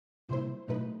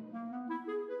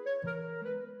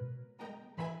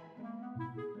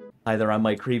Hi there, I'm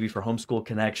Mike Creavey for Homeschool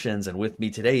Connections, and with me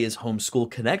today is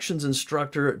Homeschool Connections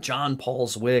instructor John Paul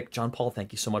Zwick. John Paul,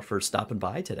 thank you so much for stopping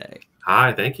by today.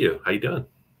 Hi, thank you. How you doing?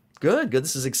 Good, good.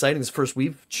 This is exciting. This is first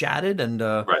we've chatted, and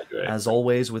Right, right. as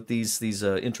always with these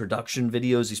introduction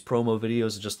videos, these promo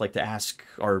videos, I just like to ask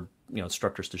our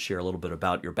instructors to share a little bit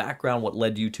about your background, what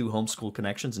led you to Homeschool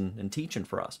Connections, and teaching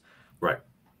for us. Right.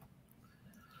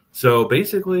 So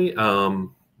basically,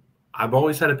 I've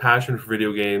always had a passion for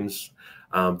video games,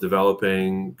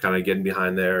 developing, kind of getting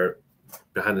behind the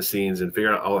scenes and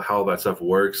figuring out how that stuff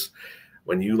works.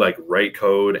 When you like write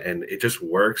code and it just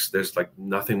works, there's like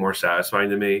nothing more satisfying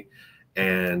to me.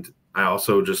 And I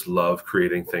also just love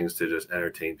creating things to just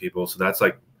entertain people. So that's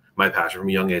like my passion from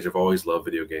a young age. I've always loved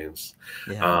video games.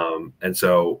 Yeah. And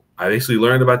so I basically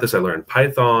learned about this. I learned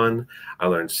Python, I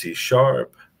learned C#.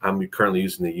 I'm currently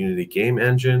using the Unity game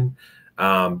engine,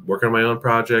 working on my own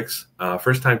projects.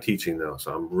 First time teaching though.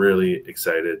 So I'm really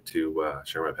excited to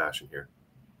share my passion here.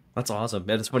 That's awesome.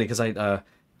 And it's funny because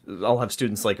I'll have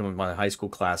students like in my high school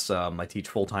class. I teach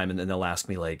full time, and then they'll ask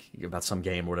me like about some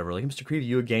game or whatever. Like, Mr. Creed, are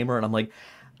you a gamer? And I'm like,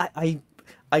 I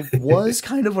was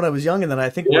kind of when I was young, and then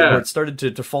I think where it started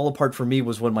to fall apart for me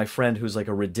was when my friend, who's like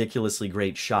a ridiculously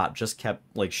great shot, just kept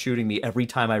like shooting me every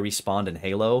time I respawned in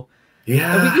Halo. And we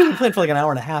Yeah. were playing for like an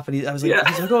hour and a half, and I was like,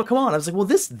 he's like, oh, come on. I was like, well,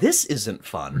 this isn't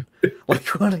fun. Like,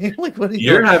 what are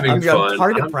You're having I'm fun.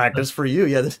 target practice for you.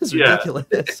 Yeah, this is Yeah.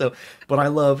 ridiculous. So, but I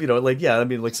love, like, yeah, I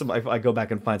mean, like I go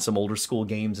back and find some older school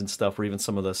games and stuff, or even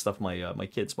some of the stuff my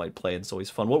kids might play, and it's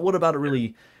always fun. What about it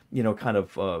really, kind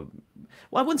of, well,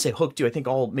 I wouldn't say hooked you. I think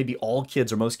maybe all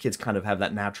kids or most kids kind of have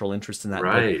that natural interest in that, but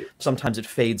Right. sometimes it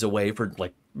fades away for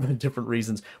like different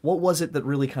reasons. What was it that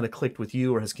really kind of clicked with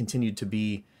you, or has continued to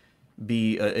be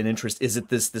an interest? Is it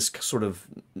this sort of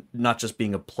not just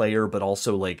being a player, but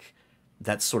also like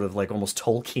that sort of like almost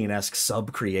Tolkien-esque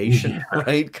sub creation, Yeah.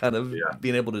 right? Kind of Yeah.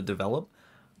 being able to develop.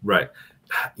 Right.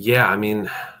 Yeah. I mean,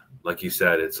 like you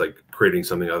said, it's like creating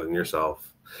something other than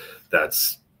yourself.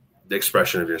 That's the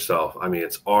expression of yourself. I mean,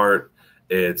 it's art.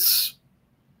 It's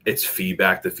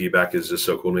feedback. The feedback is just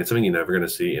so cool to me. It's something you're never going to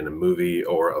see in a movie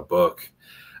or a book.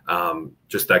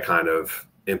 Just that kind of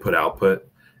input output.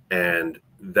 And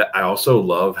that I also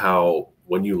love how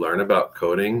when you learn about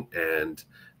coding and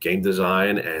game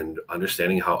design and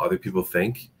understanding how other people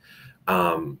think,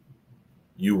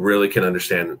 you really can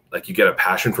understand, like you get a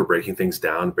passion for breaking things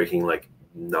down, breaking like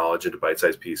knowledge into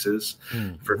bite-sized pieces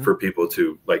Mm-hmm. for people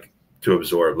to like to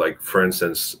absorb. Like for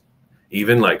instance,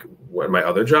 even like what my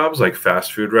other jobs, like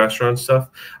fast food restaurant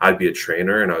stuff, I'd be a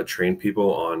trainer and I would train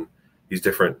people on these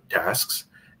different tasks,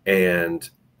 and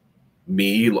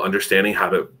me understanding how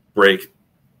to break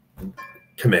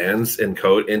commands and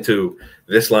code into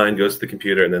this line goes to the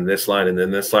computer and then this line and then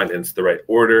this line, and it's the right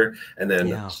order, and then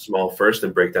Yeah. small first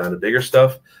and break down the bigger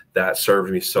stuff. That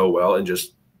served me so well, and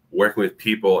just working with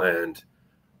people and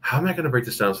how am I going to break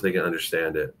this down so they can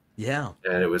understand it. Yeah.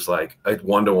 And it was like a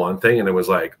one-to-one thing, and it was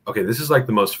like, okay, this is like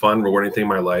the most fun, rewarding thing in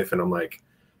my life, and I'm like,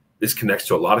 this connects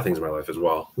to a lot of things in my life as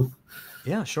well.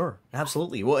 Yeah, sure.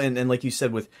 Absolutely. Well, and like you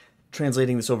said, with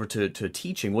translating this over to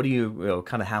teaching, what do you,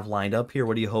 kind of have lined up here?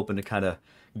 What are you hoping to kind of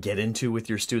get into with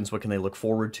your students? What can they look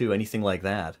forward to? Anything like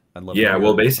that? I'd love to Yeah, hear.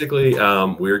 well, basically,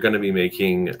 we're going to be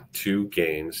making 2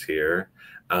 games here,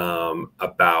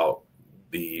 about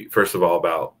first of all,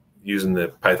 about using the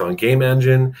Python game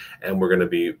engine, and we're going to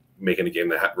be making a game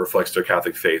that reflects their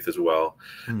Catholic faith as well.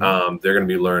 Mhm. They're going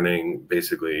to be learning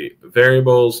basically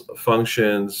variables,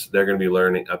 functions. They're going to be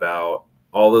learning about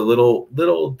all the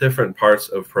little different parts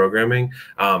of programming,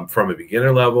 from a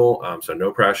beginner level, so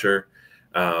no pressure.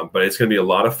 But it's going to be a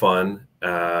lot of fun.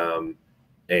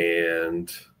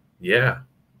 And yeah.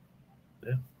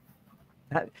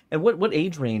 And what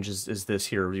age range is this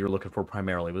here you're looking for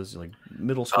primarily? Was it like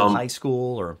middle school, high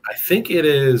school, or? I think it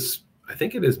is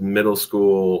middle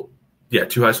school. Yeah,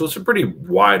 to high school. It's a pretty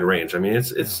wide range. I mean,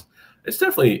 it's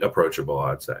definitely approachable,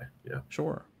 I'd say. Yeah.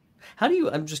 Sure.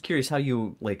 I'm just curious how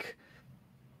you like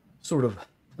sort of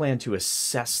plan to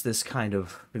assess this kind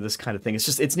of thing.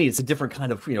 It's neat. It's a different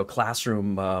kind of,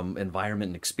 classroom environment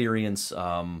and experience.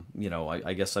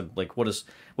 I guess I'm like, what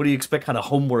do you expect kind of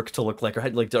homework to look like? Or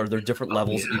like, are there different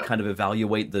levels that you kind of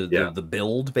evaluate the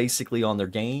build basically on their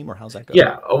game, or how's that go?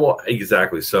 Yeah. Well,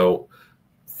 exactly. So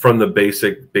from the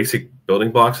basic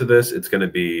building blocks of this, it's going to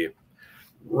be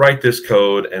write this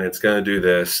code and it's going to do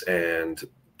this. And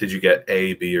did you get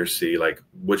A, B, or C? Like,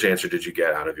 which answer did you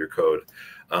get out of your code?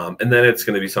 And then it's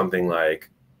going to be something like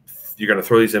you're going to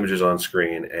throw these images on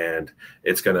screen and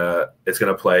it's going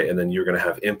to play, and then you're going to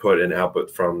have input and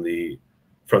output from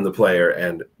from the player,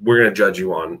 and we're going to judge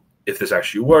you on if this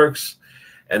actually works.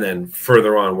 And then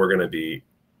further on, they're going to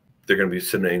be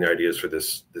submitting their ideas for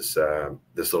this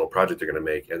little project they're going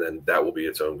to make, and then that will be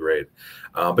its own grade.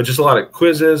 But just a lot of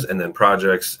quizzes, and then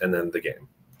projects, and then the game.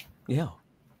 Yeah.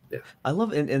 Yeah. I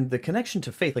love and the connection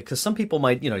to faith, like, because some people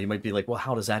might, you might be like, well,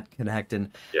 how does that connect?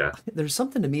 And yeah, there's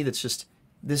something to me that's just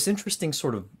this interesting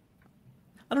sort of,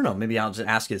 I don't know, maybe I'll just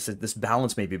ask you this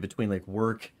balance maybe between like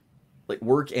work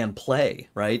and play,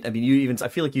 right? I mean, I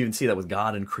feel like you even see that with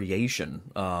God and creation.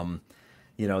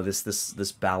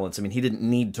 This balance. I mean, he didn't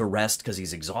need to rest because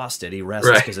he's exhausted. He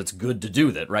rests because it's good to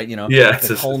do that, right? Yeah,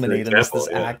 to culminate in this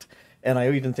act. And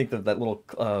I even think that little,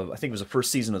 I think it was the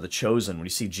first season of The Chosen, when you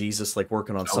see Jesus like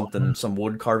working on some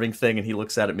wood carving thing, and he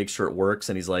looks at it, makes sure it works,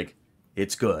 and he's like,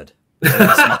 "It's good." And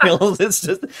he smiles. It's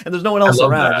just, and there's no one else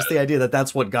around. Just the idea that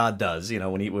that's what God does.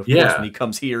 When he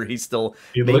comes here, he's still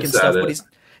making stuff, but he's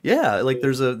like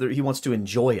he wants to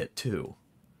enjoy it too.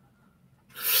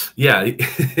 Yeah,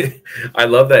 I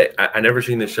love that. I never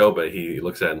seen the show, but he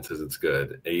looks at it and says it's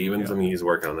good. Even something he's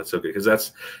working on, that's so good, because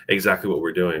that's exactly what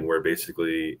we're doing. We're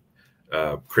basically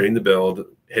creating the build,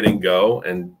 hitting go,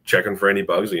 and checking for any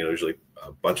bugs. Usually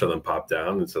a bunch of them pop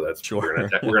down, and so that's we're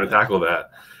gonna tackle that.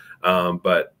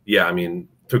 But yeah, I mean,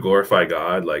 to glorify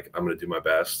God, like, I'm gonna do my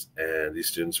best, and these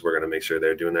students, we're gonna make sure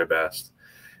they're doing their best.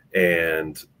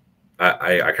 And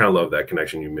I kind of love that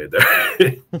connection you made there.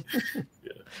 Yeah.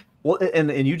 Well,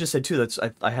 and you just said too,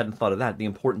 I hadn't thought of that, the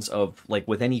importance of, like,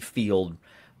 with any field,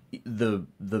 the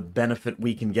benefit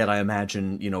we can get, I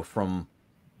imagine, from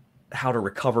how to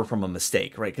recover from a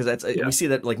mistake, right? Because we see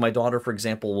that, like, my daughter, for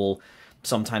example, will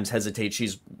sometimes hesitate.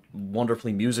 She's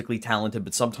wonderfully musically talented,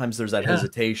 but sometimes there's that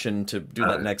hesitation to do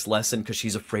that next lesson because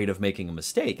she's afraid of making a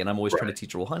mistake. And I'm always trying to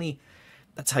teach her, well, honey,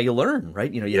 that's how you learn, right?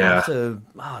 You have to,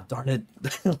 darn it.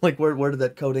 Like, where did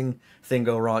that coding thing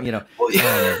go wrong? Yeah.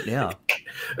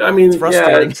 I mean, it's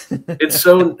frustrating.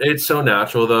 It's so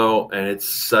natural though. And it's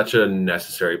such a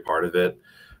necessary part of it.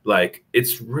 Like,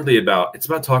 it's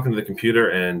about talking to the computer,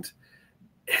 and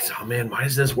it's, oh man, why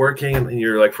is this working? And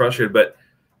you're like frustrated, but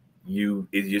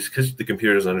it's just because the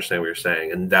computer doesn't understand what you're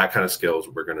saying. And that kind of skills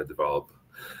we're going to develop,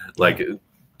 like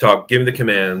giving the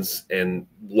commands and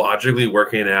logically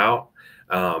working it out.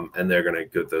 And they're going to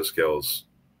get those skills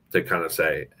to kind of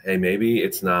say, hey, maybe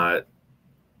it's not,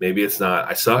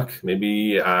 I suck.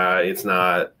 Maybe it's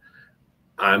not,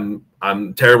 I'm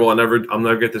terrible. I'll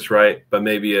never get this right. But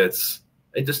maybe it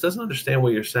just doesn't understand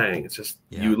what you're saying. It's just,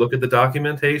 you look at the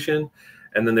documentation,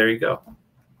 and then there you go.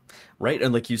 Right.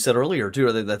 And like you said earlier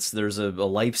too, there's a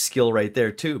life skill right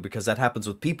there too, because that happens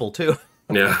with people too.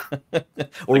 Yeah.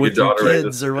 Or like with your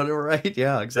kids or whatever, right?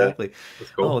 Yeah, exactly. Yeah,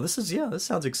 that's cool. Oh, this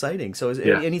sounds exciting. So is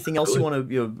anything else you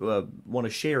want to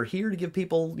share here to give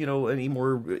people, any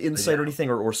more insight or anything,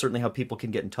 or certainly how people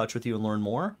can get in touch with you and learn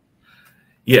more?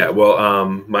 Yeah, well,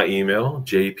 my email,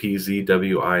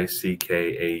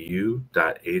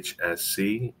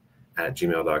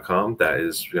 jpzwickau.hsc@gmail.com. That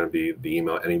is going to be the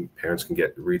email any parents can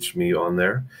reach me on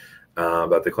there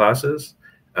about the classes.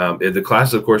 The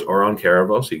classes, of course, are on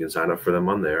Creavey, so you can sign up for them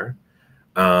on there.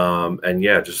 And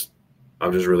yeah,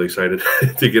 I'm just really excited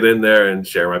to get in there and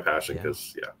share my passion,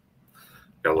 because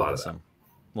got a lot of that.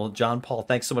 Well, John Paul,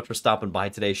 thanks so much for stopping by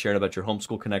today, sharing about your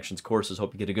Homeschool Connections courses.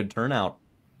 Hope you get a good turnout.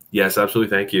 Yes,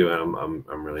 absolutely. Thank you. And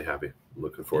I'm really happy. I'm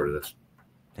looking forward to this.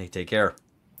 Hey, take care.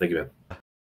 Thank you, man.